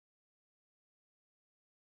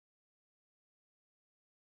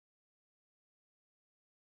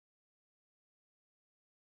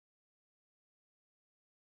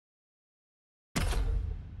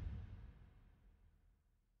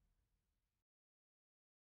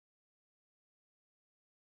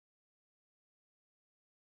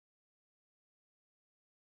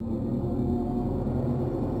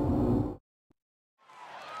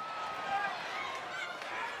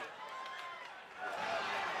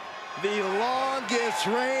The longest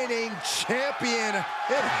reigning champion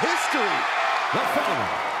in history. The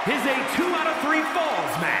following is a 2 out of 3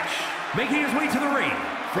 falls match. Making his way to the ring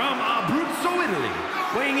from Abruzzo, Italy,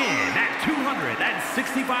 weighing in at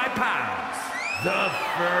 265 pounds, the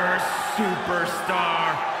first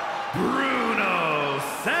superstar, Bruno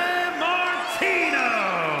Sammartino.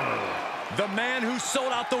 The man who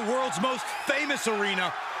sold out the world's most famous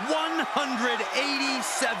arena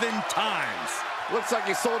 187 times. Looks like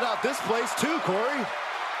he sold out this place too, Corey.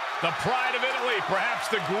 The pride of Italy, perhaps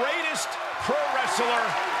the greatest pro wrestler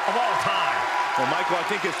of all time. Well, Michael, I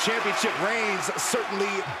think his championship reigns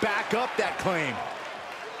certainly back up that claim.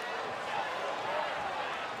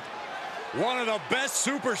 One of the best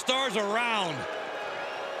superstars around.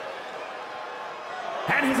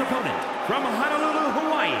 And his opponent from Honolulu,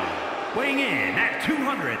 Hawaii, weighing in at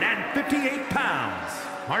 258 pounds,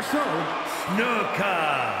 Marceau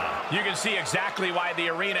Snuka. You can see exactly why the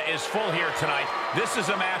arena is full here tonight. This is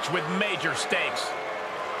a match with major stakes.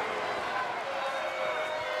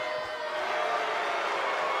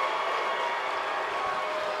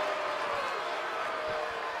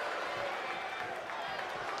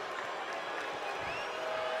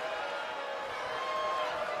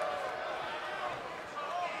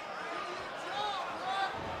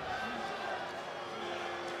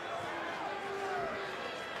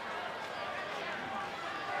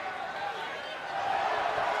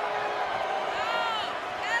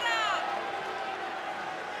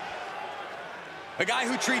 A guy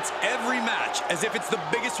who treats every match as if it's the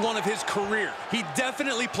biggest one of his career. He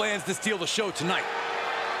definitely plans to steal the show tonight.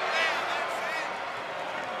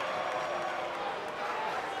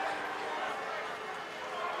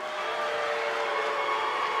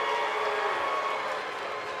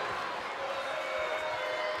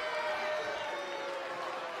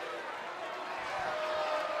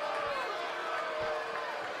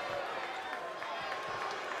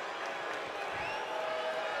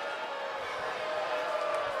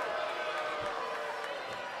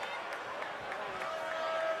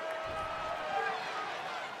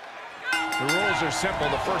 The rules are simple.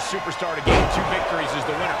 The first superstar to gain 2 victories is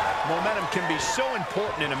the winner. Momentum can be so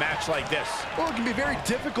important in a match like this. Well, it can be very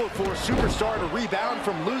difficult for a superstar to rebound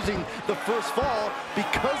from losing the first fall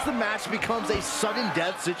because the match becomes a sudden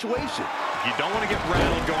death situation. You don't want to get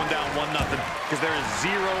rattled going down 1-0 because there is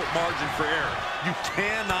zero margin for error. You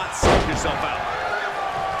cannot sub yourself out.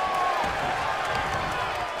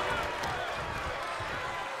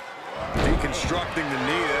 Deconstructing the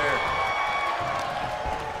knee there.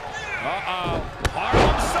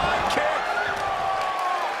 Harlem sidekick.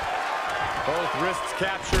 Both wrists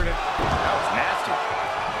captured it. That was nasty.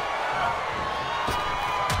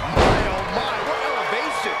 My, oh my, what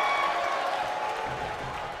elevation.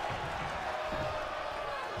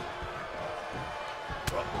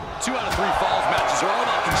 2 out of 3 falls matches are all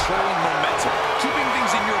about controlling momentum, keeping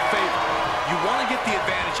things in your favor. You want to get the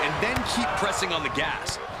advantage and then keep pressing on the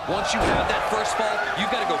gas. Once you have that first fall,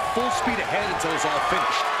 you've got to go full speed ahead until it's all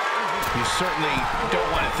finished. You certainly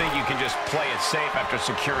don't want to think you can just play it safe after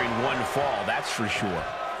securing 1 fall, that's for sure.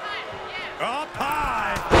 Up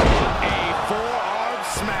high! A forearm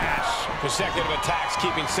smash. Consecutive attacks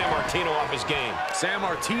keeping Sammartino off his game.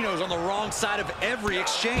 Sammartino's on the wrong side of every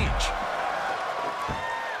exchange.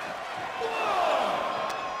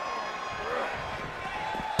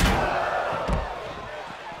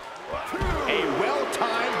 A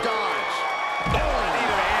well-timed dodge. Oh, knee to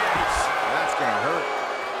the hands. That's going to hurt.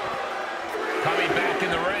 Coming back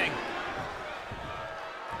in the ring.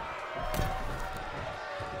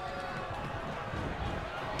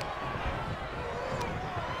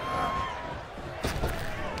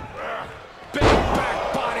 Big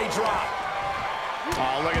back body drop.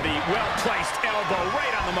 Oh, look at the well-placed elbow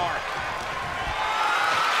right on the mark.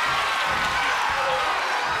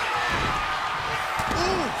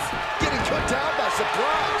 Oof, getting put down by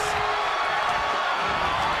surprise.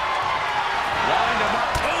 Lined him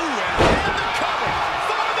up. Oh, and the cover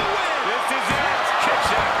for the win. This is it.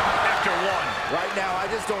 Kicks out after 1. Right now, I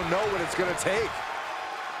just don't know what it's going to take.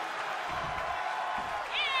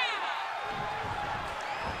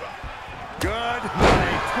 Good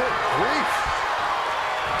night. Good grief.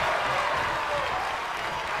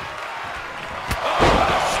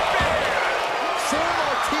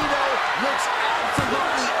 Sammartino looks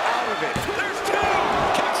absolutely out of it. There's 2.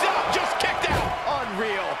 Kicks out. Just kicked out.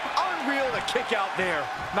 Unreal. Unreal to kick out there.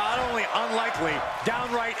 Not only unlikely,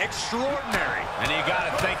 downright extraordinary. And you got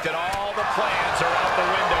to think that all the plans are out the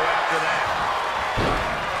window after that.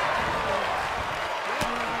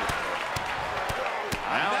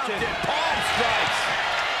 Mounted palm strikes.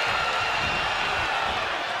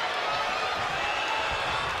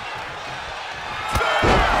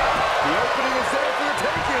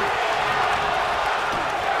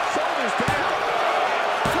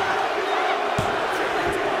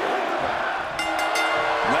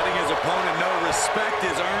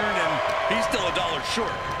 he's still $1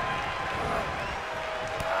 short.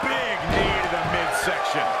 Big knee to the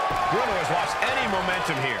midsection. Bruno has lost any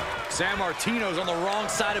momentum here. Sammartino's on the wrong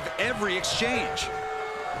side of every exchange.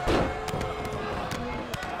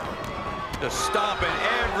 Just stomping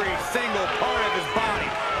every single part of his body.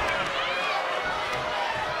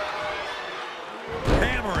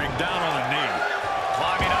 Hammering down on the knee.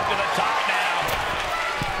 Climbing up to the top now.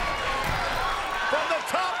 From the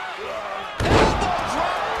top. Elbow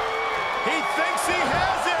drop. He thinks he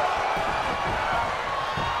has it.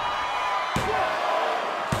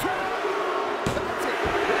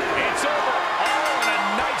 It's over. Oh, and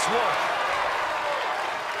a nice work.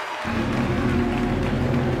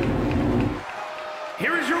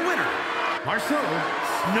 Here is your winner, Marceau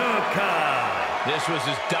Snuka. This was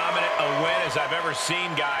as dominant a win as I've ever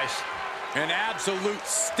seen, guys. An absolute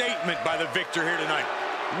statement by the victor here tonight.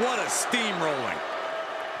 What a steamrolling.